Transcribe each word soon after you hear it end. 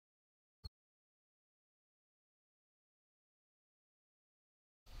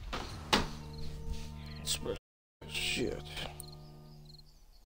shit.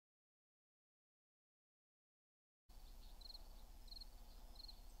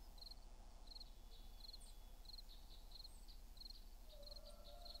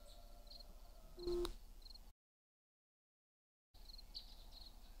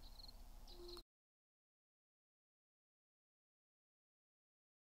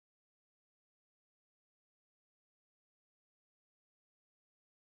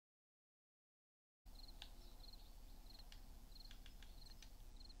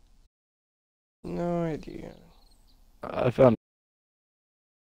 No idea. I found.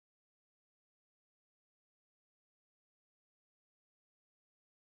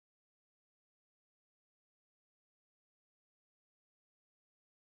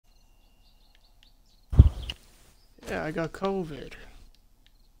 Yeah, I got COVID.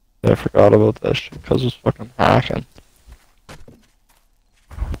 I forgot about that shit because it's fucking hacking.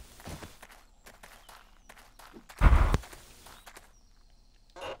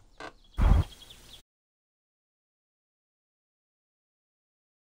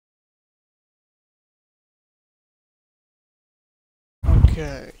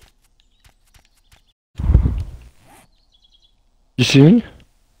 Okay. You see me?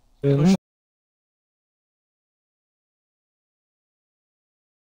 Push.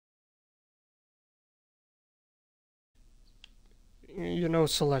 You know,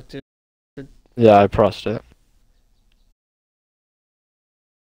 selected. Yeah, I pressed it.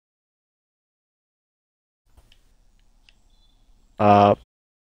 Uh,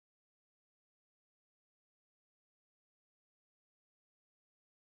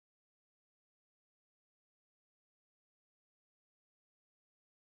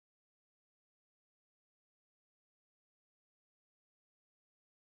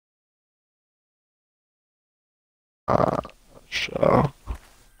 uh, show.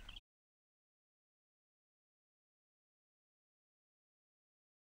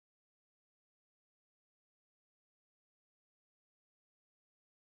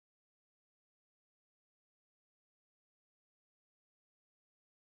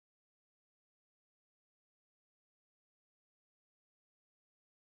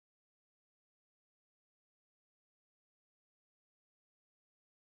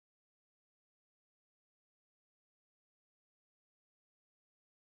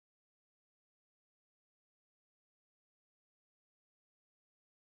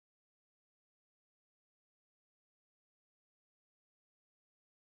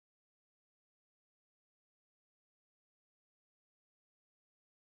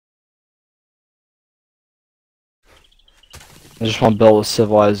 I just want to build a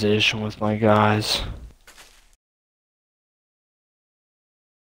civilization with my guys.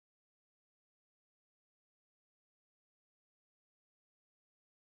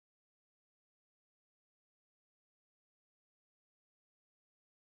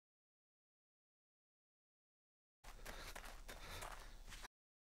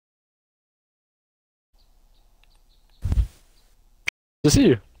 To see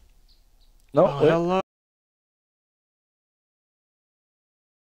you. No, Oh, wait. hello.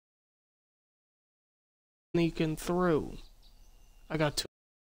 Sneaking through. I got two.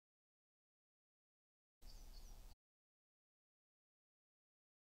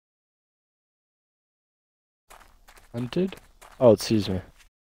 Hunted? Oh, it sees me.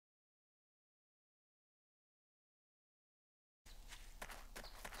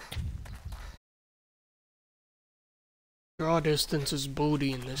 Draw distance is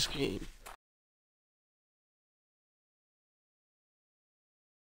booty in this game.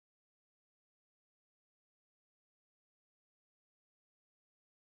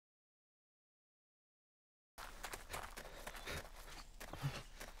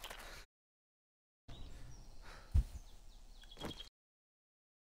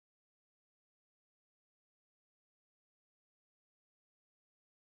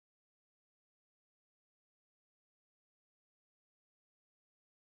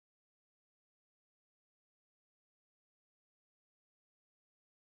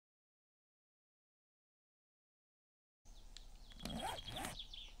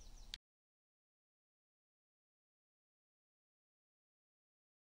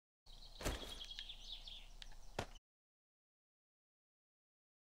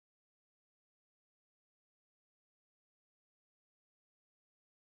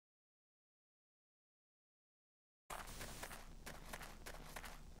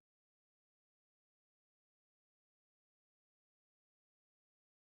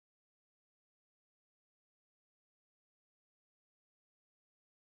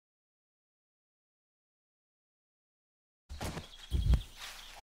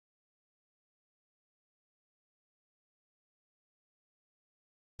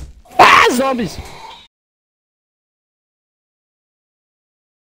 zombies!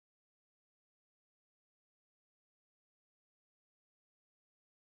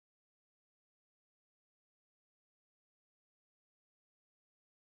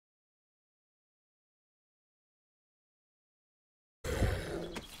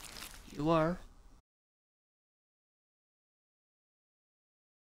 You are.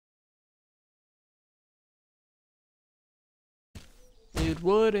 Need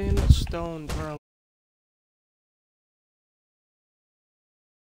wood and stone, bro.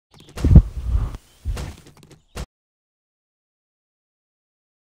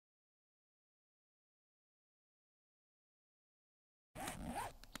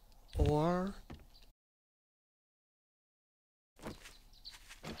 Or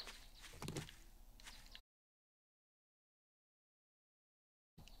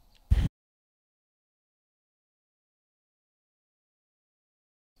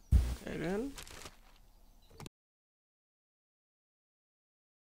okay then.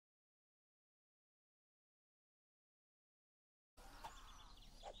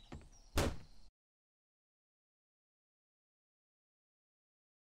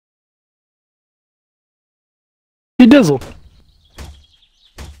 He dizzle.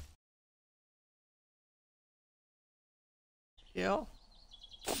 Yeah.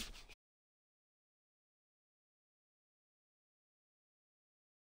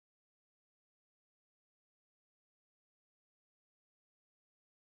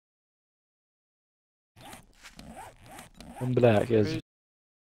 I'm black, yes. Crazy.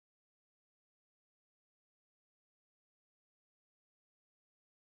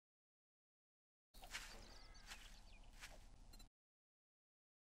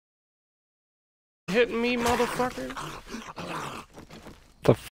 Hitting me, motherfucker.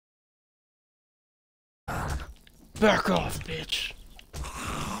 The f Back off, bitch.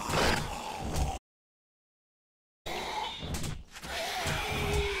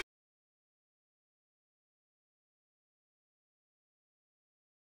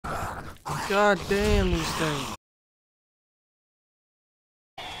 God damn these things.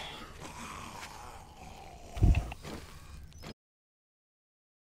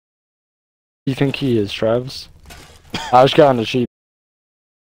 you think he is, Travis? I just got on the sheep.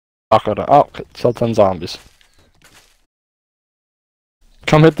 Oh, Sultan zombies.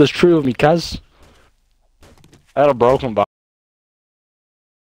 Come hit this tree with me, cuz. I had a broken box.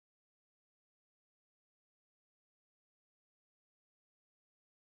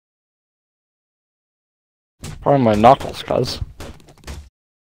 Probably my knuckles, cuz.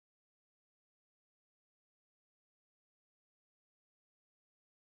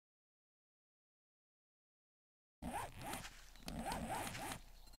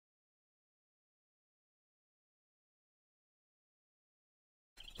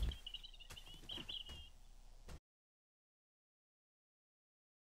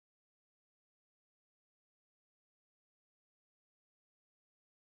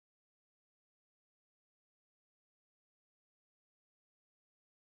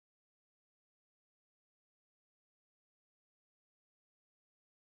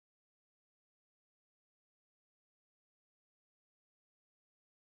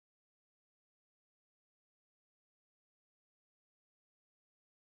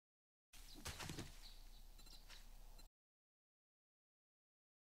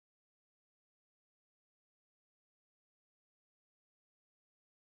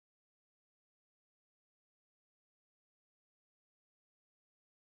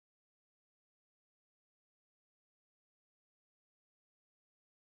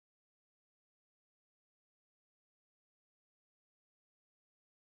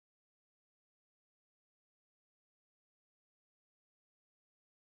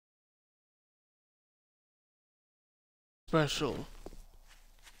 Special.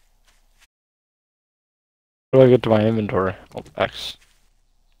 How do I get to my inventory? Oh, X.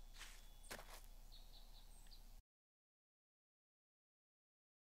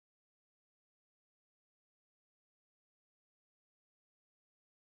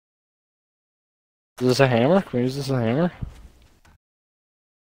 Is this a hammer? Can we use this as a hammer?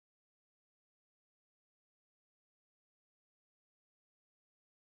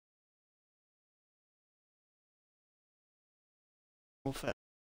 Who that?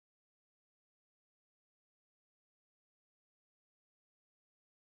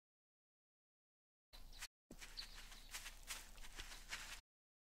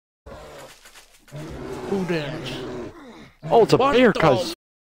 Oh, it's a What bear, the- cuz.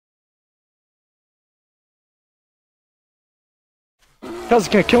 Cuz, it's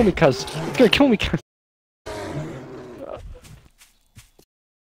gonna kill me, cuz. It's gonna kill me, cuz.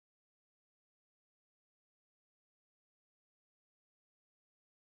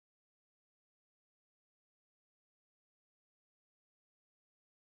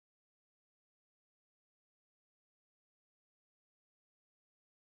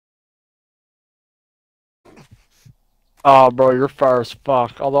 Oh, bro, you're far as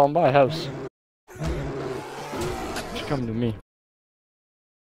fuck. Although I'm by a house. Just come to me.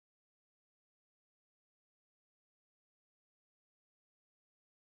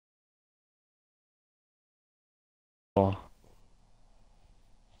 Oh.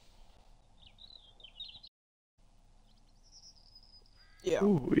 Yeah.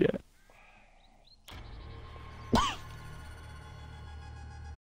 Ooh, yeah.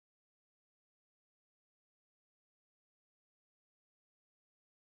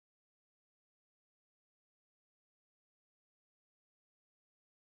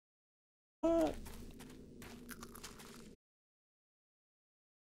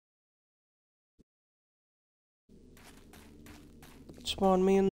 Spawn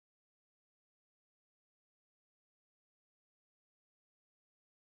me in.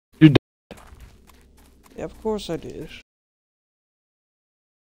 You d- Yeah, of course I did.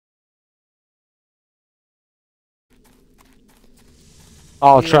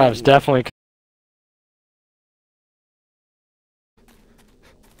 Oh, Yeah. Travis, definitely.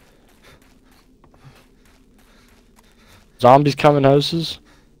 Zombies coming houses.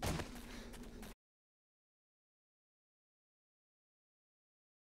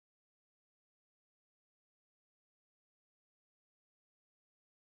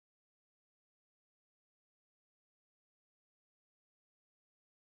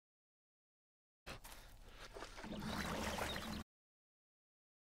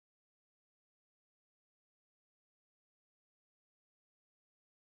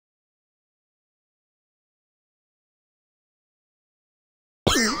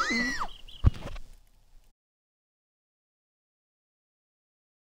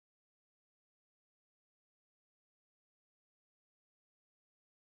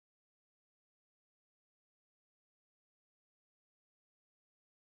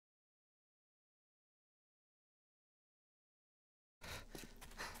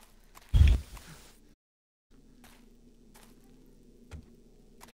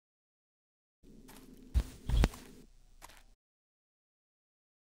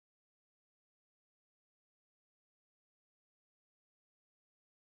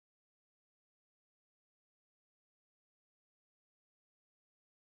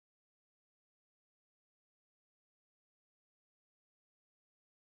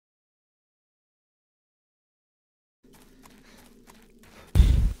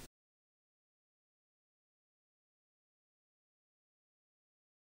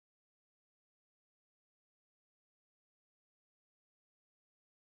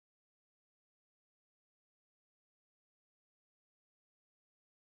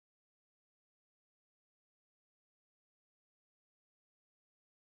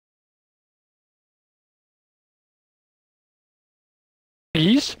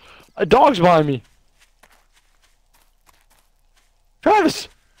 Geese? A dog's behind me. Travis!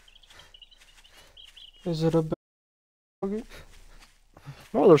 Is it a dog?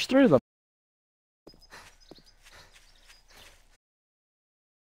 Oh, there's three of them.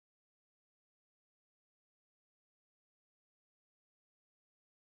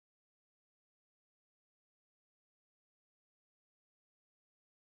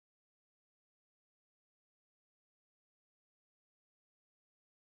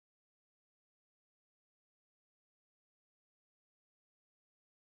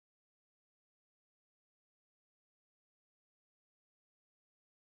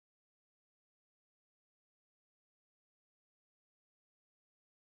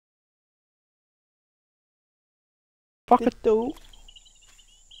 Fuck it. Though.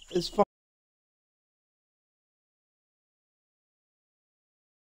 It's fine.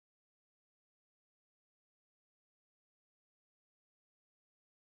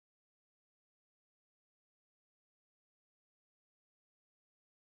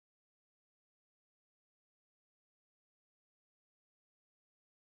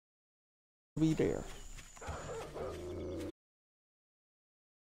 Be there.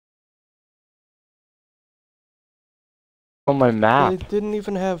 On my map. They didn't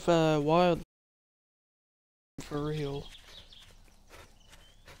even have wild for real.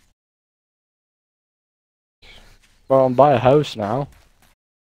 Well, I'm by a house now.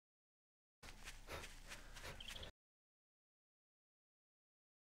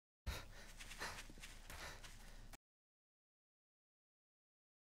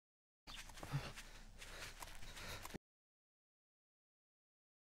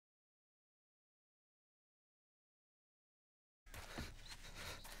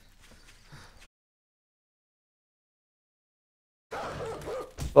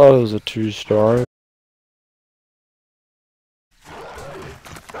 Oh, it was a 2-star.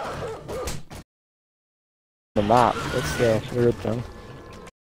 the map. That's the weird thing.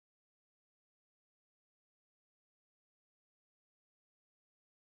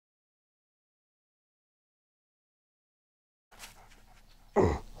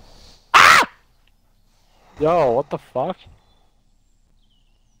 Yo, what the fuck?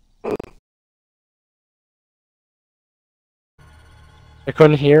 I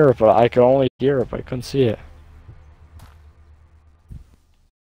couldn't hear it, but I could only hear it, but I couldn't see it.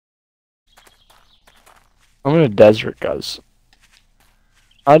 I'm in a desert, guys.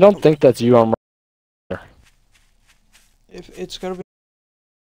 I don't think that's you. I'm right there. If it's gotta be.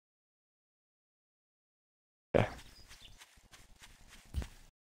 Okay.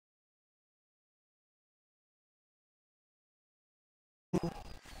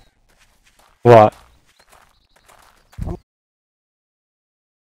 What?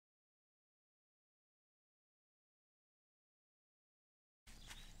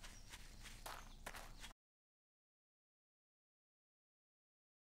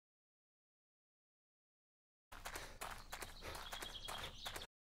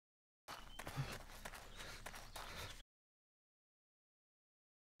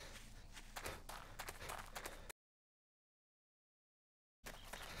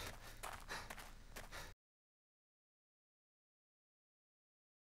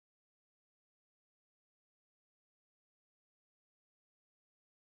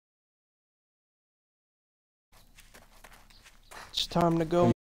 It's time to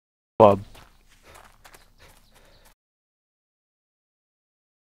go. Club.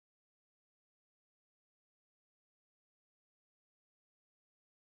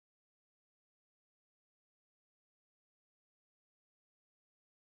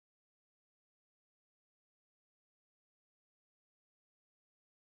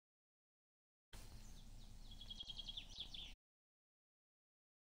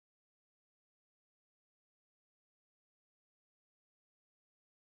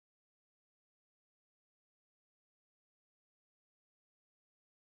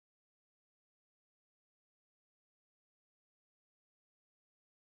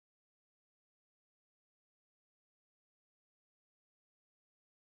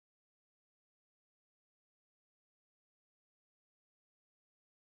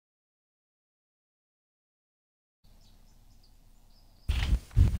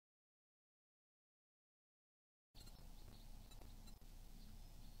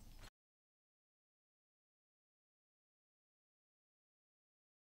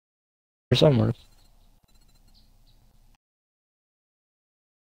 Or somewhere.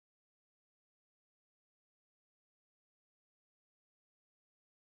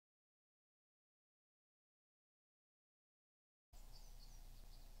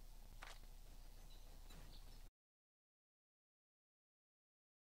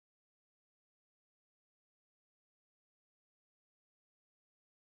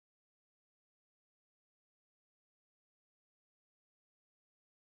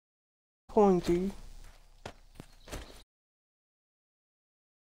 Pointy.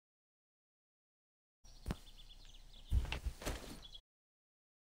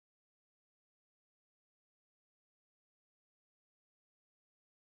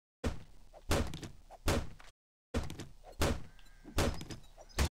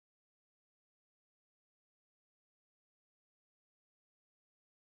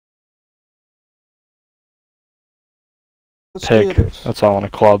 Let's Pig. get it. That's all I want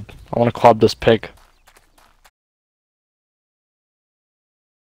to club. I want to club this pig.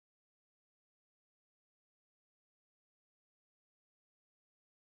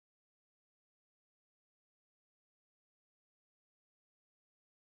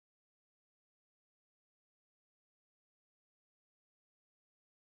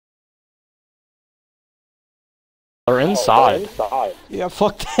 They're inside. Yeah,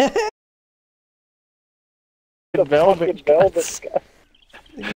 fuck that. The velvet guy.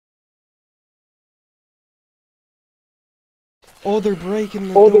 Oh, they're breaking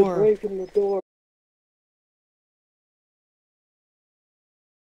the door.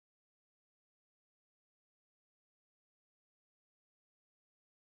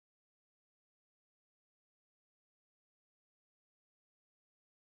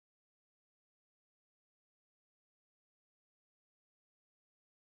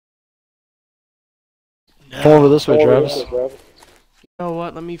 Come over this way, Travis. You know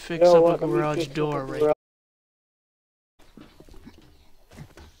what? Let me fix up a garage door right.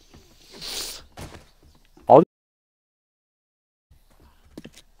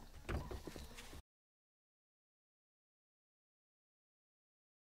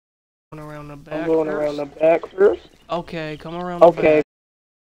 Going around the back. Around the back first. Okay, come around the back.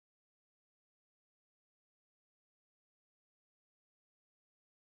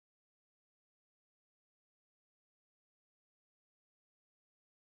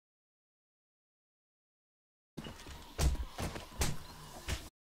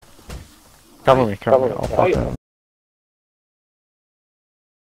 Cover me, cover me. I'll fuck him.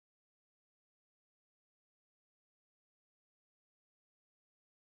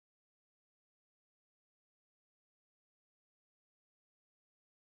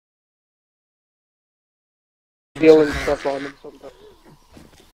 Feeling stuff on them sometimes.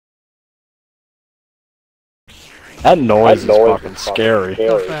 That noise is fucking scary.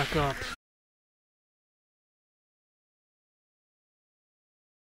 Go back up.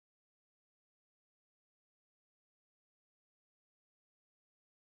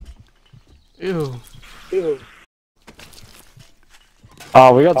 Ew. Ew.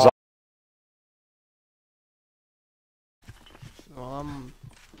 Oh, we got Well, I'm...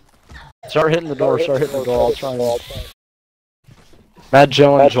 Start hitting the door, start hitting the door. I'll try and... Mad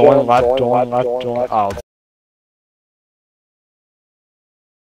join, left, join, left. Oh.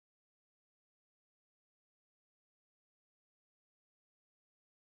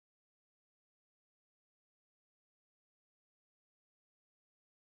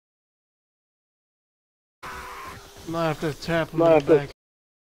 I have to tap him in the back.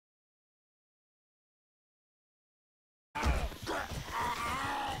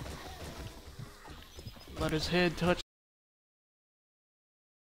 Let his head touch.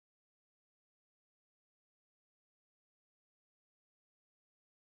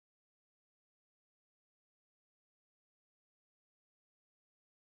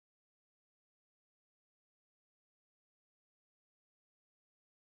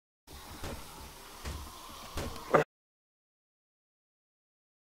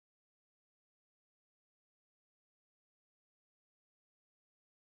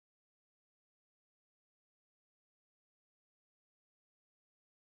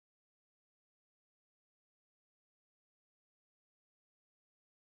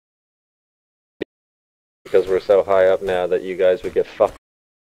 Because we're so high up now that you guys would get fucked.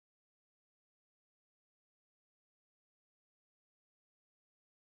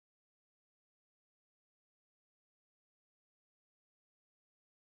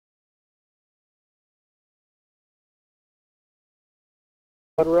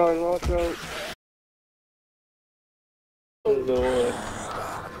 Run, watch out.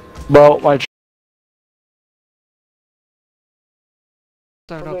 Well, my...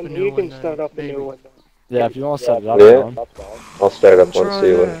 Start up a new You one. can start up a new one. Yeah, if you want to set it up, Yeah. I'll start up one, Try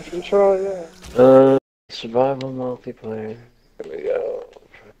see what. that. Control that. Survival multiplayer. There we go.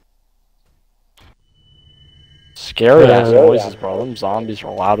 Scary ass noises, bro. Them zombies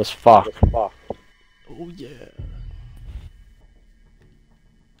are loud as fuck. Oh yeah.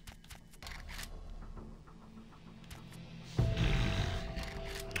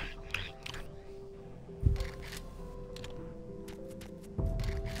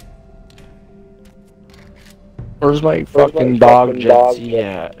 Where's my fucking dog, Jetsi?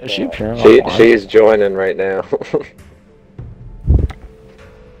 Yeah, is she appearing? She's joining right now.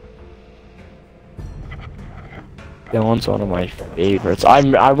 Dylan's one of my favorites.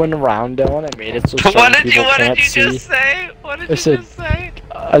 I went around Dylan. I made it so certain people can't see. Just say? What did I you said- just say?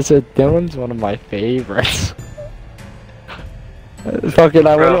 I said Dylan's one of my favorites. Fucking,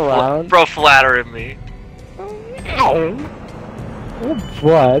 I went around. Bro flattering me.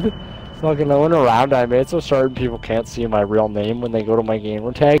 What? Fucking, I went around. I made it so certain people can't see my real name when they go to my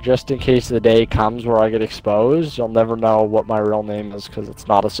gamer tag, just in case the day comes where I get exposed. You'll never know what my real name is because it's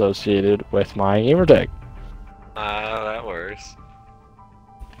not associated with my gamer tag. That works.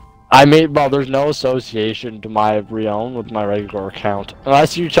 I made, well, there's no association to my real with my regular account.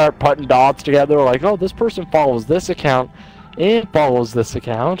 Unless you start putting dots together, like, oh, this person follows this account, and follows this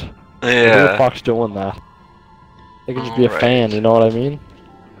account. Who the Yeah. fuck's doing that? They could just be a Alright. fan, you know what I mean?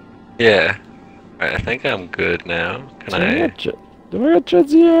 Yeah. Alright, I think I'm good now. Can I? Do I got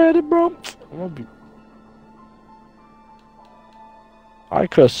Jetsi added, bro? I'm gonna be... I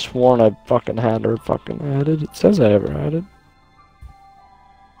could have sworn I fucking had her fucking added. It says I have her added.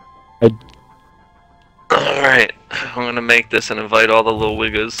 Alright. I'm gonna make this and invite all the little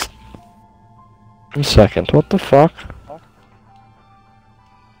wiggas. 1 second, what the fuck?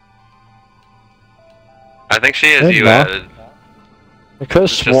 I think she has Hey, you Ma. added. I could have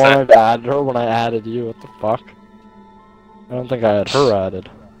It's just sworn that- I added her when I added you, what the fuck? I don't think I had her added.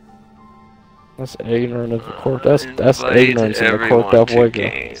 That's ignorant of the court. That's Invite ignorance in the everyone court of to Wigga.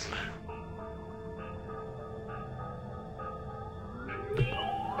 game.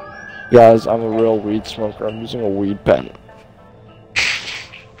 Guys, I'm a real weed smoker. I'm using a weed pen.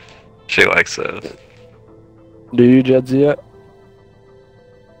 She likes those. Do you, Jedzi, yet?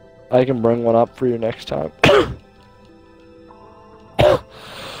 I can bring one up for you next time.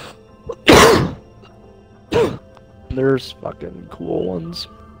 There's fucking cool ones.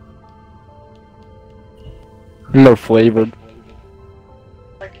 They're flavored.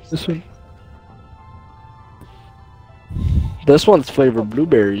 This one. This one's flavored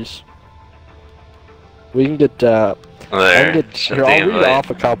blueberries. We can get I can There. get Shut here, the I'll read invite. off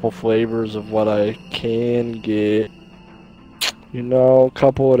a couple flavors of what I can get. You know, a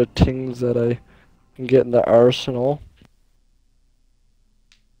couple of the things that I can get in the arsenal.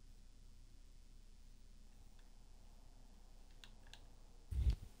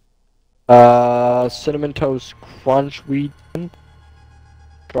 Cinnamon Toast Crunch Wheat,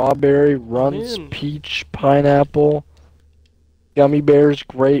 Strawberry, Runts, in. Peach, Pineapple, Gummy Bears,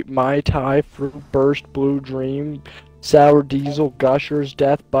 Grape, Mai Tai, Fruit Burst, Blue Dream, Sour Diesel, Gushers,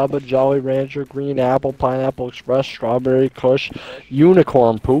 Death Bubba, Jolly Rancher, Green Apple, Pineapple Express, Strawberry Kush,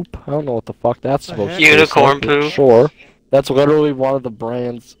 Unicorn Poop. I don't know what the fuck that's The supposed heck? to taste Unicorn like, but poop? Sure. That's literally one of the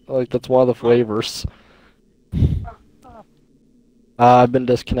brands, like that's one of the flavors. I've been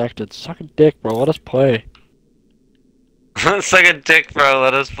disconnected. Suck a dick, bro. Let us play. Suck a dick, bro.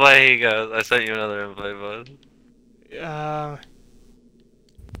 Let us play. He goes. I sent you another invite, bud.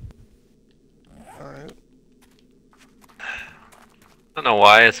 Alright. I don't know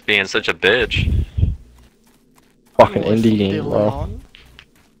why it's being such a bitch. Fucking indie game, bro. On.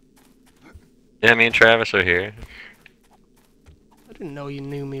 Yeah, me and Travis are here. I didn't know you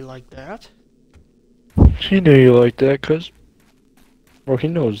knew me like that. He knew you like that, cuz. Bro, he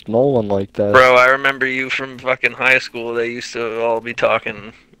knows Nolan like that. Bro, I remember you from fucking high school. They used to all be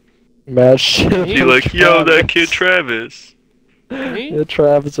talking. Mad shit. Be like, yo, that kid Travis. Me? Yeah,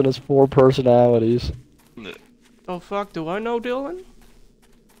 Travis and his 4 personalities. Oh fuck, do I know Dylan?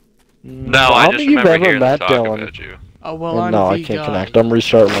 No, I don't just think you've remember ever hearing them met talk Dylan. about you. Oh well, I'm No, the I can't guy. connect. I'm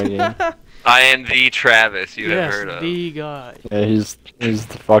restarting my game. I am the Travis you have Yes, heard of. the guy. Yeah, he's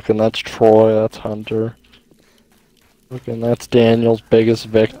the fucking, that's Troy, that's Hunter. Fucking, that's Daniel's biggest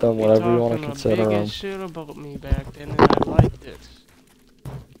victim, whatever you want to consider him. biggest shit about me back then, and I liked it.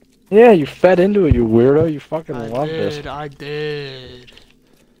 Yeah, you fed into it, you weirdo. You fucking I loved did, it. I did.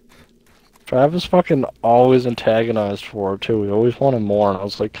 Travis fucking always antagonized for it, too. He always wanted more, and I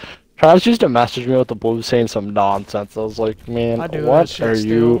was like, Travis used to message me with the blue saying some nonsense. I was like, man, I do that what shit are still.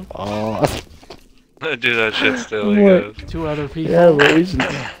 you I do that shit still, he What? goes. Two other people. Yeah, but he's...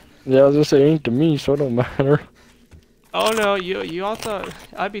 Yeah, I was gonna say, it ain't to me, so it don't matter. Oh no, you all thought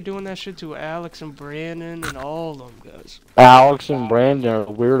I'd be doing that shit to Alex and Brandon and all them guys. Alex and Brandon are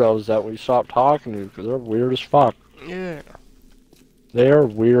the weirdos that we stopped talking to, because they're weird as fuck. Yeah, They are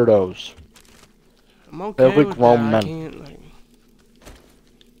weirdos. I'm okay They're like with grown that. I men. can't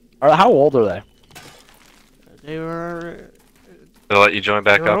like. How old are they? They were. They'll let you join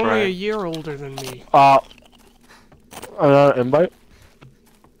back They're up, only a right? year older than me. Invite?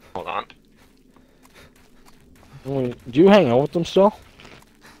 Hold on. Do you hang out with them still?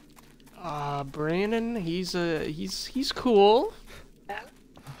 Brandon, he's cool.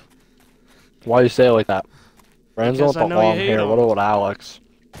 Why do you say it like that? Brandon's Because with I the know you long hate hair. him. What about Alex?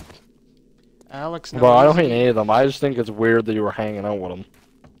 Alex, no, Bro, I don't he's- hate any of them. I just think it's weird that you were hanging out with them.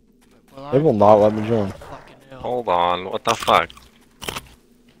 Well, They will not let me join. fucking hell. Hold on. What the fuck?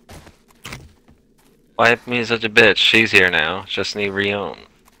 Why me such a bitch? She's here now. Just need Rion.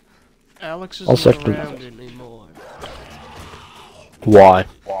 Alex I'll isn't second. around anymore. Why?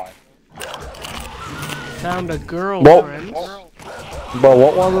 Found a girlfriend. Bro,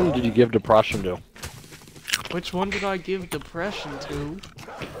 what one of them did you give depression to? Which one did I give depression to?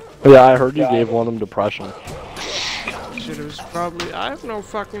 Yeah, I heard you gave one of them depression. Shit, it was probably. I have no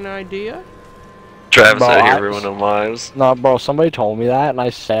fucking idea. Travis Bro, out I- here ruining lives. No, bro, somebody told me that, and I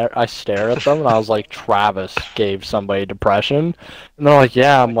stare at them, and I was like, Travis gave somebody depression. And they're like,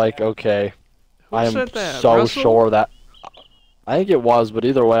 yeah, I'm like, okay. Who I am said that? so Russell? sure that... I think it was, but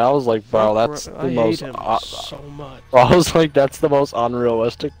either way, I was like, bro, Fuck that's Ru- the I most... hate him so much. Bro, I was like, that's the most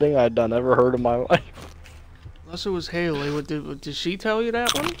unrealistic thing I'd done ever heard in my life. Unless it was Haley. Did she tell you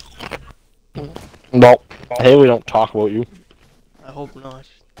that one? No, Haley don't talk about you. I hope not.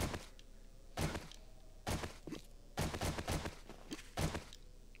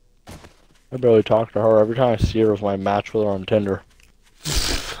 I barely talk to her. Every time I see her is my match with her on Tinder.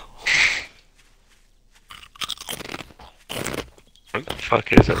 What the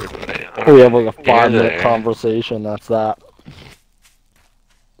fuck is everybody? We have like a You're 5-minute there. conversation, that's that.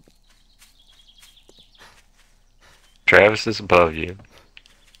 Travis is above you.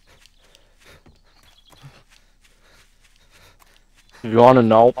 If you want to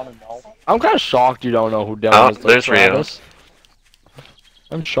know, I'm kind of shocked you don't know who Dylan Oh, is. Like there's Rio. Travis.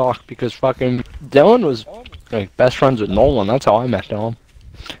 I'm shocked because fucking Dylan was like best friends with Nolan. That's how I met Dylan.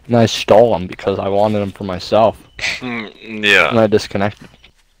 And I stole him because I wanted him for myself. And Yeah. I disconnected.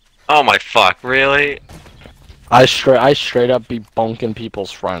 Oh my fuck, really? I straight up be bunking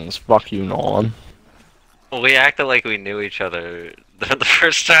people's friends. Fuck you, Nolan. We acted like we knew each other the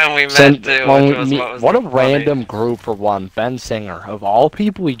first time we met, Send, too, well, which was me- what was what a funny. random group for one. Ben Singer. Of all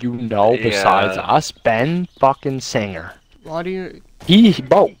people you know besides Yeah. us, Ben fucking Singer. Why do you?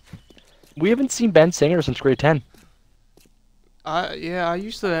 Bro, we haven't seen Ben Singer since grade 10. Yeah, I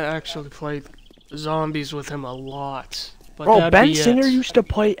used to actually play zombies with him a lot. But Bro, that'd Ben be Singer it. used to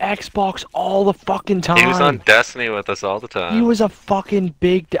play Xbox all the fucking time. He was on Destiny with us all the time. He was a fucking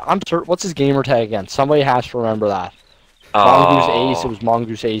big. I'm sure. What's his gamer tag again? Somebody has to remember that. Oh. Mongoose Ace. It was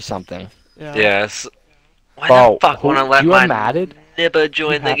Mongoose Ace something. Yeah. Yes. Why Bro, the fuck wanna let you my mad at nibba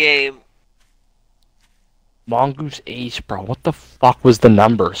join the have- game? Mongoose Ace, bro? What the fuck was the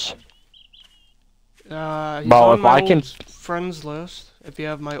numbers? He's Bro, on if my I can- old friends list. If you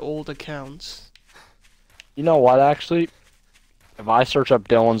have my old accounts. You know what? Actually, if I search up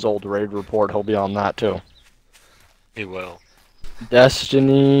Dylan's old raid report, he'll be on that too. He will.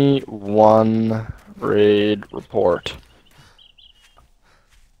 Destiny 1 raid report.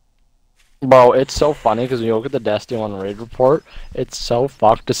 Bro, it's so funny because when you look at the Destiny 1 raid report, it's so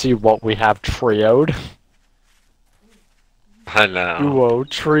fucked to see what we have trioed. I know. Duo,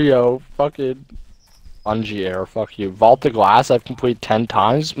 trio, fucking Bungie Air, fuck you. Vault of Glass, I've completed 10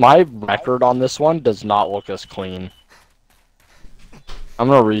 times. My record on this one does not look as clean. I'm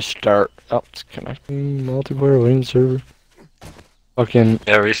gonna restart. Oh, it's connecting multiplayer lane server. Fucking,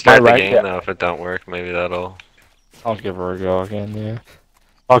 Yeah, restart the right, game yeah. though. If it don't work, maybe that'll. I'll give her a go again, yeah.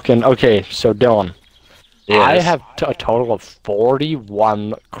 Fucking, okay, so Dylan. Yes. I have a total of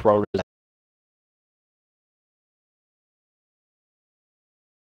 41 Crotas.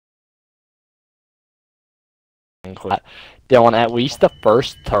 Dylan, at least the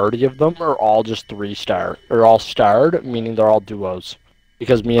first 30 of them are all just 3-star. They're all starred, meaning they're all duos.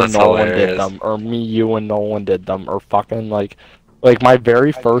 Because me and That's Nolan did hilarious. them, or me, you, and Nolan did them, or fucking like my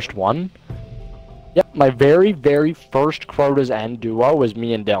very first one. Yep, my very, very first Crota's End duo was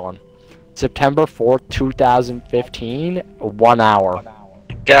me and Dylan. September 4th, 2015, 1 hour.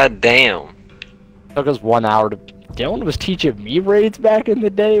 God damn. Took us 1 hour to. Dylan was teaching me raids back in the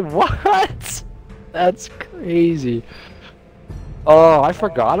day? What? That's crazy. Oh, I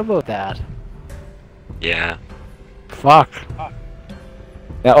forgot about that. Yeah. Fuck.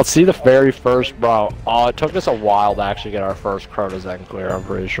 Now, let's see the very first, bro. Oh, it took us a while to actually get our first Crota's End clear, I'm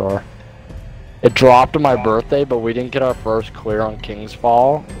pretty sure. It dropped on my birthday, but we didn't get our first clear on King's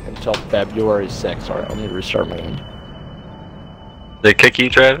Fall until February 6th. Alright, let me restart my game. They kick you,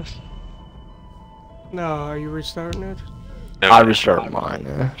 Travis? No, are you restarting it? No. I restarted mine,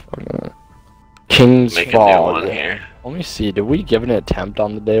 yeah. Fucking King's Make Fall. a new one yeah. here. Let me see, did we give an attempt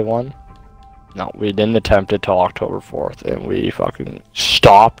on the day one? No, we didn't attempt it till October 4th, and we fucking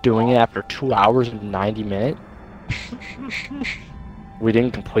stopped doing it after 2 hours and 90 minutes. We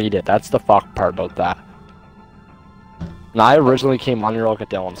didn't complete it. That's the fuck part about that. And I originally came on here to look at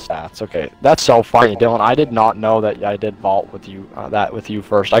Dylan's stats. Okay, that's so funny, Dylan. I did not know that I did vault with you. That with you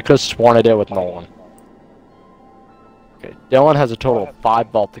first. I could have sworn I did with Nolan. Okay, Dylan has a total of 5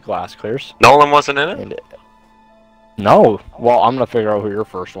 vault to glass clears. Nolan wasn't in it? And no. Well, I'm gonna figure out who your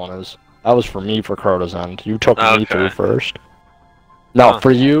first one is. That was for me for Crota's End. You took me Okay. through first. No, Huh.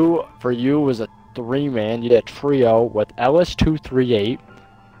 for you was a 3-man. You did a trio with Ellis238.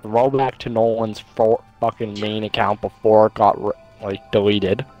 Throwback to Nolan's fucking main account before it got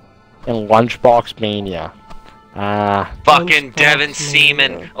deleted, and Lunchbox Mania. Fucking Lunchbox Devin Mania.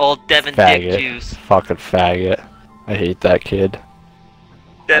 Seaman. Old Devin Faggot. Dick Juice. Fucking faggot. I hate that kid.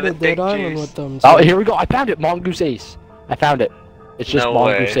 Devin Dead Dick Island Juice. with them. Oh, so- here we go. I found it. Mongoose Ace. I found it. It's just No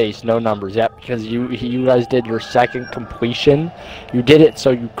Mongoose way. Ace, no numbers. Yep, because you guys did your second completion. You did it,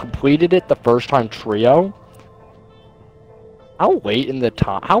 so you completed it the first time trio. How late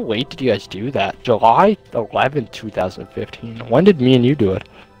did you guys do that? July 11th, 2015. When did me and you do it?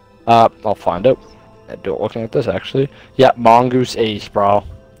 I'll find out. Looking at this, actually. Yeah, Mongoose Ace, bro.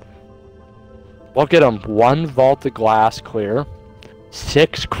 Look at him. 1 Vault of Glass clear.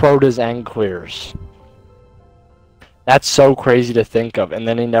 6 Crota's End clears. That's so crazy to think of. And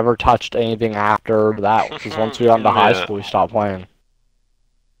then he never touched anything after that. Because once we got into high Yeah. school, he stopped playing.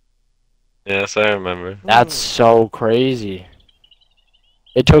 Yes, I remember. That's so crazy.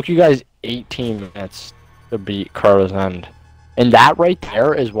 It took you guys 18 minutes to beat Crota's End. And that right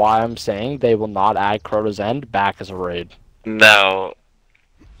there is why I'm saying they will not add Crota's End back as a raid. No.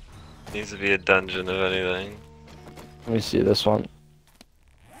 Needs to be a dungeon, if anything. Let me see this one.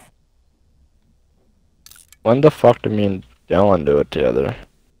 When the fuck did me and Dylan do it together?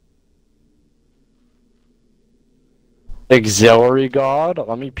 Auxiliary God?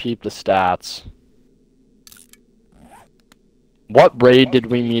 Let me peep the stats. What raid did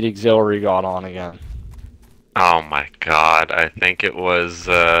we meet Auxiliary God on again? Oh my god, I think it was,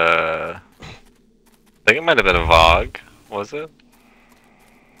 I think it might have been a VOG, was it?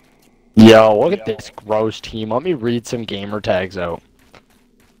 Yo, look at this gross team. Let me read some gamer tags out.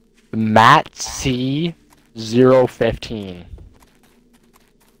 Matt C 015.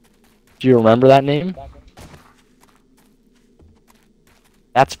 Do you remember that name?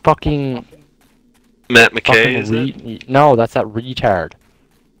 That's fucking... Matt McKay, is fucking it? No, that's that retard.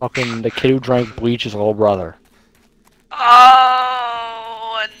 Fucking the kid who drank bleach, his little brother.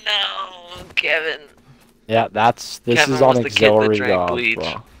 Oh no, Kevin. Yeah, this Kevin is on was the kid that Auxiliary drank God, bleach.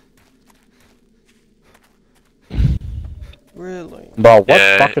 bro. Really? Bro, what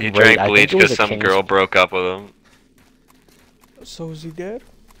Yeah, fucking he raid? drank I think bleach it was because a some King's... girl broke up with him. So is he dead?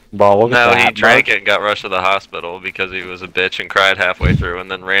 Bro, look No, at that. he drank it and got rushed to the hospital because he was a bitch and cried halfway through and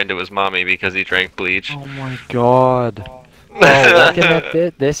then ran to his mommy because he drank bleach. Oh my god. Oh, looking at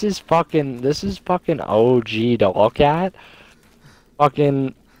this, this is fucking OG to look at.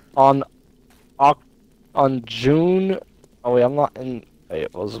 Fucking on June. Oh wait, I'm not in.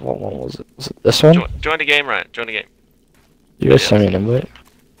 Wait, what one was it? Was it this one? Join the game, Ryan. Join the game. You guys Yes. sent me an invite.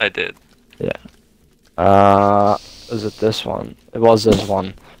 I did. Was it this one? It was this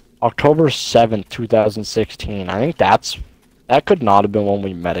one. October 7th, 2016. I think that could not have been when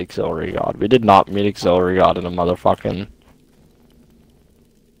we met Auxiliary God. We did not meet Auxiliary God in a motherfucking...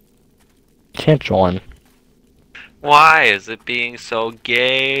 Can't join. Why is it being so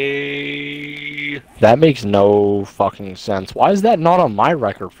gay? That makes no fucking sense. Why is that not on my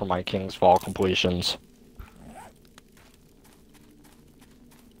record for my King's Fall completions?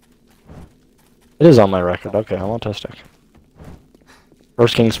 It is on my record. Okay, I'm autistic.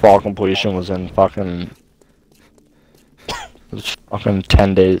 First King's Fall completion was in fucking... It was fucking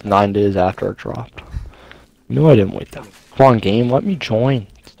 9 days after it dropped. No, I didn't wait that. Come on, game, let me join.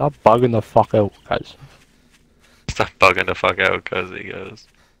 Stop bugging the fuck out, guys. Stop bugging the fuck out because he goes.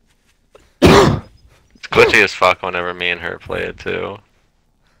 It's glitchy as fuck whenever me and her play it too.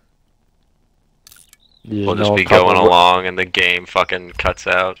 We'll just be going along and the game fucking cuts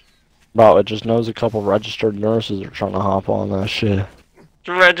out. Bro, it just knows a couple registered nurses are trying to hop on that shit.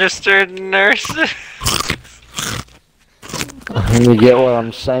 Registered nurses? You get what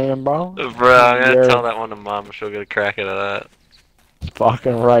I'm saying, bro? Bro, I'm gonna You're tell that one to mom. She'll get a crack out of that.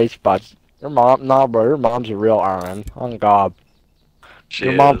 fucking right, but your mom, nah, bro, your mom's a real RN. On God.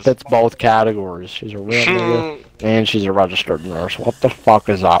 Your mom is. fits both categories. She's a real nigga, and she's a registered nurse. What the fuck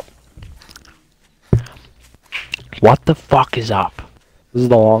is up? What the fuck is up? This is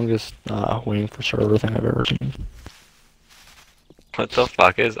the longest waiting for server thing I've ever seen. What the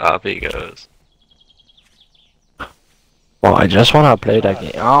fuck is up, he goes? Well, I just want to play that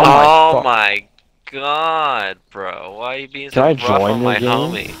game. Oh my god, bro. Why are you being Can so I rough join on the my game?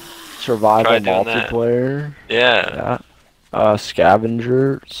 homie? Survival Try doing that. multiplayer. Yeah. Yeah.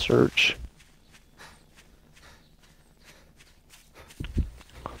 Scavenger search.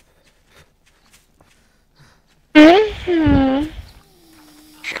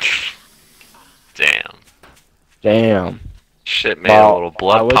 Damn. Shit made a little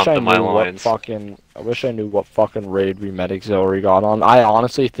blood pump in my I loins. wish I knew what fucking raid we met Auxiliary God on. I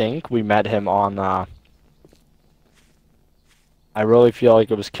honestly think we met him on, I really feel like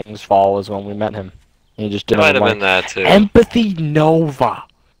it was King's Fall is when we met him. He just It didn't might have like been that too. Empathy Nova.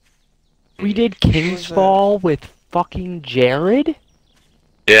 We did King's was that? Fall with fucking Jared?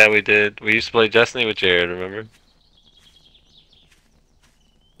 Yeah, we did. We used to play Destiny with Jared, remember?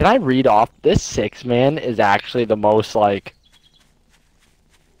 Can I read off? This 6-man is actually the most, like...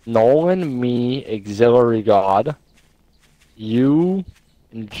 Nolan, me, Auxiliary God, you,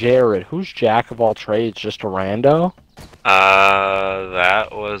 and Jared. Who's Jack of all trades? Just a rando? That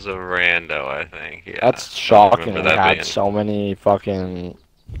was a rando, I think. Yeah. That's I shocking. remember We that had being- so many fucking...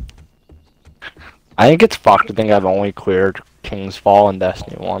 I think it's fucked to think I've only cleared King's Fall and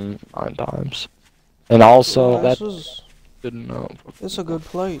Destiny 1 9 times. And also, This that is didn't know. it's a good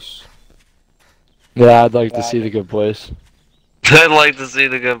place. Yeah, I'd like to see the good place. I'd like to see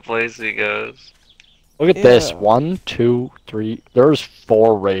the good place he goes. Look at this. Yeah. 1, 2, 3. There's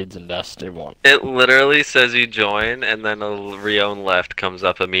 4 raids in Destiny 1. It literally says you join, and then a Rion left comes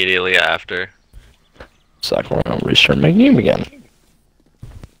up immediately after. Second one, I'll restart my game again.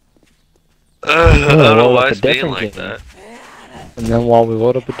 I don't know load up why a it's being different like game. that. And then while we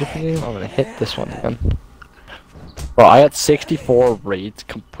load up a different game, I'm gonna hit this one again. Bro, I had 64 raids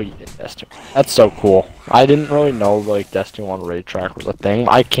complete in Destiny. That's so cool. I didn't really know like Destiny 1 raid track was a thing.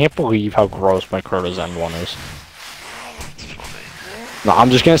 I can't believe how gross my Curtis End one is. No,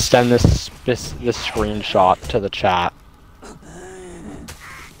 I'm just gonna send this screenshot to the chat.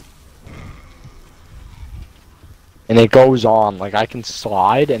 And it goes on, like I can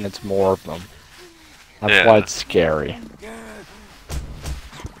slide and it's more of them. That's why Yeah. it's scary.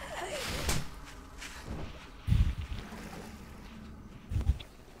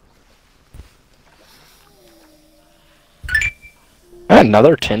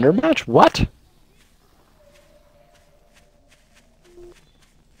 Another Tinder match? What?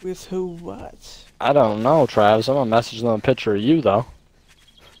 With who? What? I don't know, Travis. I'm gonna message them a picture of you though.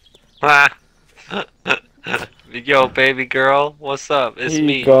 Ah. Yo, baby girl, what's up? It's Here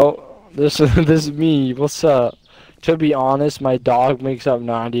me. you go. This is me. What's up? To be honest, my dog makes up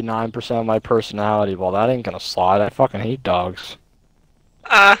 99% of my personality. Well, that ain't gonna slide. I fucking hate dogs.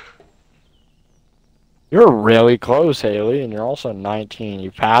 Ah. You're really close, Haley, and you're also 19.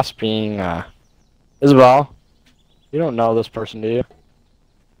 You passed being, Isabel. You don't know this person, do you?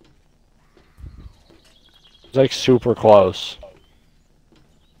 It's like super close.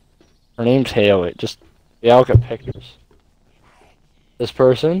 Her name's Haley. Just, yeah, look at pictures. This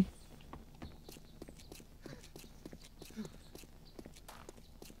person?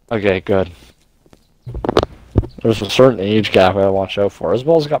 Okay, good. There's a certain age gap I gotta watch out for.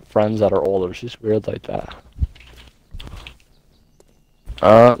 Isabel's got friends that are older. She's weird like that.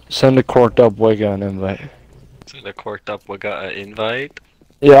 Send a corked up Wigga an invite. Send a corked up Wigga an invite.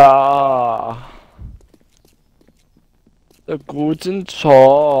 Yeah. The guten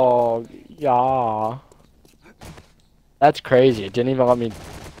Tag. Yeah. That's crazy. It didn't even let me.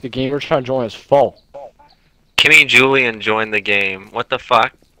 The game we're trying to join is full. Kimmy Julian joined the game. What the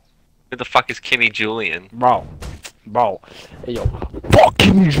fuck? Who the fuck is Kimmy Julian? Bro. Hey, yo.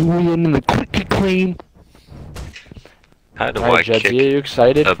 Fucking Julian in the cookie cream. How do I Alright, Jetsy, kick? are you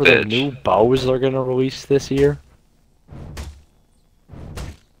excited a for the bitch? new bows they're gonna release this year?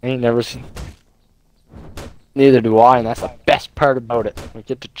 I ain't never seen. Neither do I, and that's the best part about it. We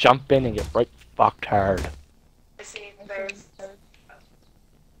get to jump in and get right fucked hard.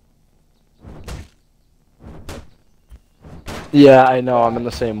 Yeah, I know, I'm in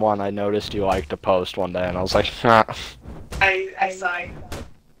the same one. I noticed you liked a post one day, and I was like, I saw it.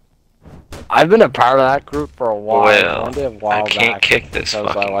 I've been a part of that group for a while. Well, One day a while I can't back, kick this because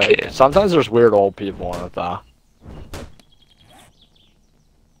I fucking like. kid. Sometimes there's weird old people in it, though.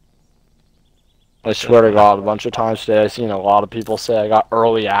 I swear to God, a bunch of times today I've seen a lot of people say I got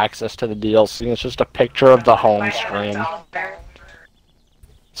early access to the DLC. It's just a picture of the home screen.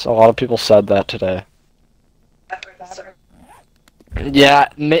 So a lot of people said that today. Yeah,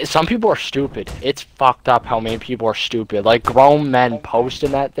 some people are stupid. It's fucked up how many people are stupid. Like, grown men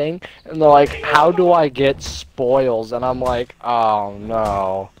posting that thing, and they're like, how do I get spoils? And I'm like, oh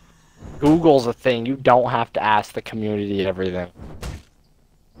no. Google's a thing. You don't have to ask the community everything.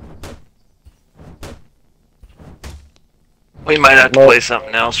 We might have to play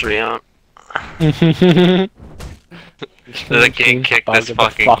something else, Rion. The I can't kick this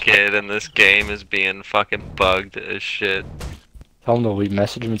fucking kid, and this game is being fucking bugged as shit. Tell him to leave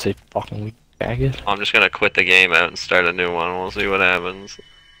message him and say fucking we faggot. I'm just gonna quit the game out and start a new one. We'll see what happens.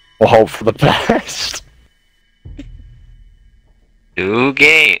 We'll hope for the best. New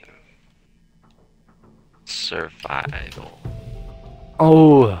game. Survival.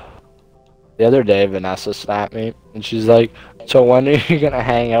 Oh. The other day, Vanessa snapped me, and she's like, so when are you gonna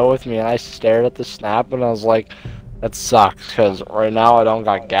hang out with me? And I stared at the snap, and I was like, that sucks, because right now I don't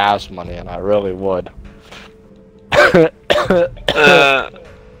got gas money, and I really would.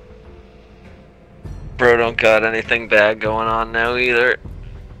 Bro don't got anything bad going on now either.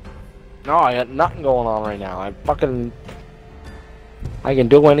 No, I got nothing going on right now. I can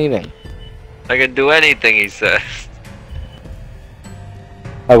do anything. I can do anything, he says.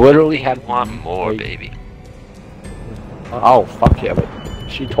 I literally had Want more, like- baby. Oh, fuck yeah, but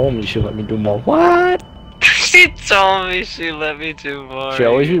she told me she let me do more. What? She told me she let me do more. She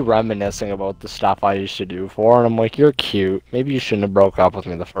always be reminiscing about the stuff I used to do for her, and I'm like, you're cute. Maybe you shouldn't have broke up with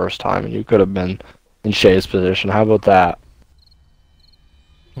me the first time, and you could have been in Shay's position. How about that?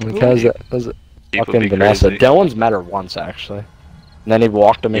 Because People fucking be Vanessa. crazy. Dylan's met her once, actually. And then he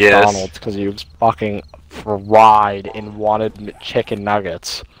walked to Yes. McDonald's because he was fucking fried and wanted chicken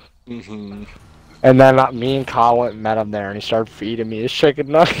nuggets. Mm-hmm. And then me and Kyle went and met him there, and he started feeding me his chicken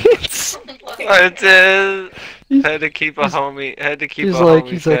nuggets. I did. Had to keep a homie. Had to keep He's a like,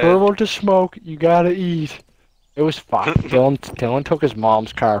 homie we're fed. about to smoke. You gotta eat. It was fun. Dylan took his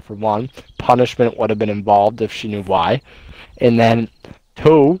mom's car for one. Punishment would have been involved if she knew why. And then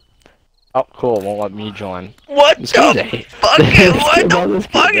two. Oh, cool. Won't let me join. What This game's a the hate. fuck? What the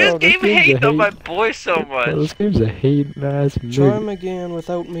fuck? This This game game's a hates on hate. my boy so Bro, much. this game's a hating ass Join again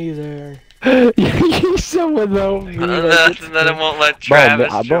without me there. You said without me. And like, then it won't let Bro,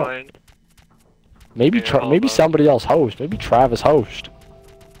 Travis bro. join. Maybe Here, hold maybe on. somebody else host. Maybe Travis host.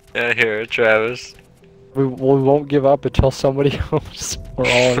 Yeah, here, Travis. We won't give up until somebody hosts. We're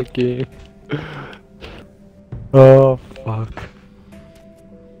all in a game. Oh fuck.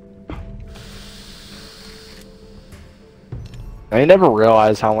 I never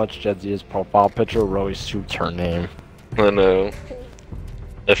realized how much Jedzia's profile picture really suits her name. I know.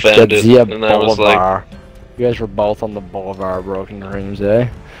 I found it, Jedzia and I was like, Boulevard. You guys were both on the Boulevard of Broken Dreams, eh?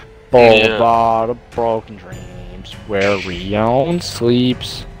 Boulevard of Broken Dreams, where Rion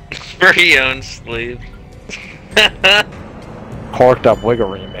sleeps. Rion sleep. Corked Up Wiggle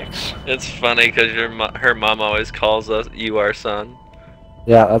remix. It's funny because her mom always calls us you our son.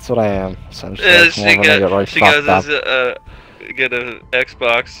 Yeah, that's what I am. Essentially, Yeah, that's when I get really she fucked goes up. get a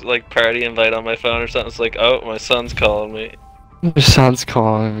Xbox like party invite on my phone or something. It's like, oh, my son's calling me. Your son's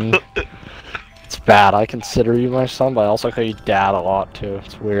calling me. It's bad. I consider you my son, but I also call you dad a lot too.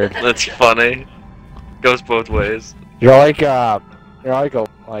 It's weird. That's funny. Goes both ways. You're like a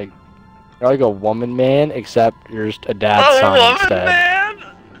woman man, except you're just a dad's son woman instead.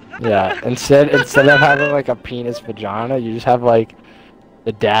 man. Yeah, instead of having like a penis vagina, you just have like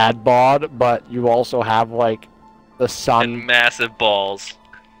the dad bod, but you also have like the son. And massive balls.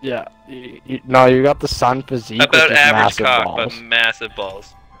 Yeah, no, you got the son physique About with average massive cock, balls. but massive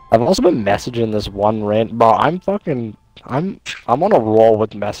balls. I've also been messaging this one bro. I'm on a roll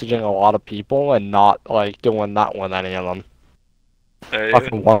with messaging a lot of people and not like doing that with any of them. Are you?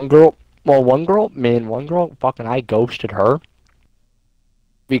 Fucking one girl, fucking I ghosted her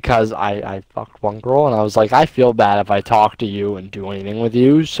because I fucked one girl and I was like, I feel bad if I talk to you and do anything with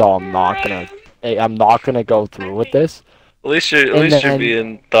you, so I'm not gonna go through with this. At least you're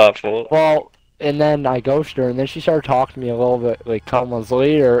being thoughtful. Well, and then I ghosted her, and then she started talking to me a little bit, like, a couple months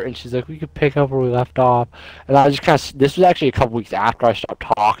later, and she's like, we could pick up where we left off. And I just kind of, this was actually a couple weeks after I stopped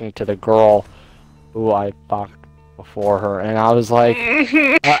talking to the girl who I fucked before her, and I was like,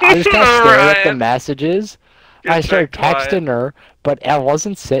 I just kind of stared at the messages. I started texting her, but I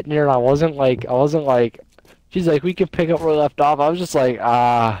wasn't sitting there, and I wasn't like, she's like, we could pick up where we left off. I was just like,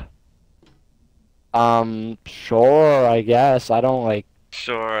 sure, I guess. I don't, like,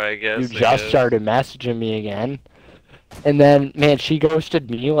 Sure, I guess. you just started messaging me again. And then, man, she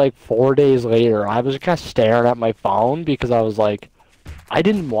ghosted me like 4 days later. I was kind of staring at my phone because I was like, I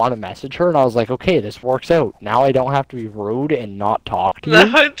didn't want to message her, and I was like, okay, this works out. Now I don't have to be rude and not talk to you. No,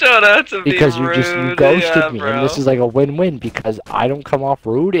 I don't have to be because rude. you ghosted Yeah, me, bro. and this is like a win-win because I don't come off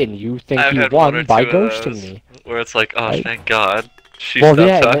rude, and you think I've you had one or won by two of ghosting those me. Where it's like, oh, Right? thank God. She Well, stopped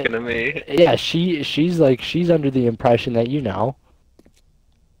yeah, talking to me. Yeah, she's under the impression that, you know,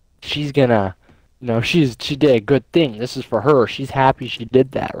 she's gonna, you know, she did a good thing. This is for her. She's happy she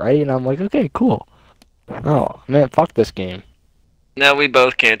did that, right? And I'm like, okay, cool. Oh, man, fuck this game. Now we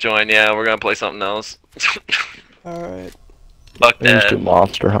both can't join. Yeah, we're gonna play something else. Alright. Fuck Let's do that,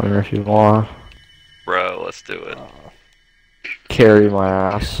 Monster Hunter if you want. bro. Let's do it. Carry my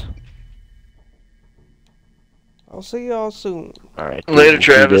ass. I'll see y'all soon. Alright. Later,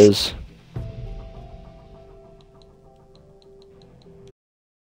 Travis. It is.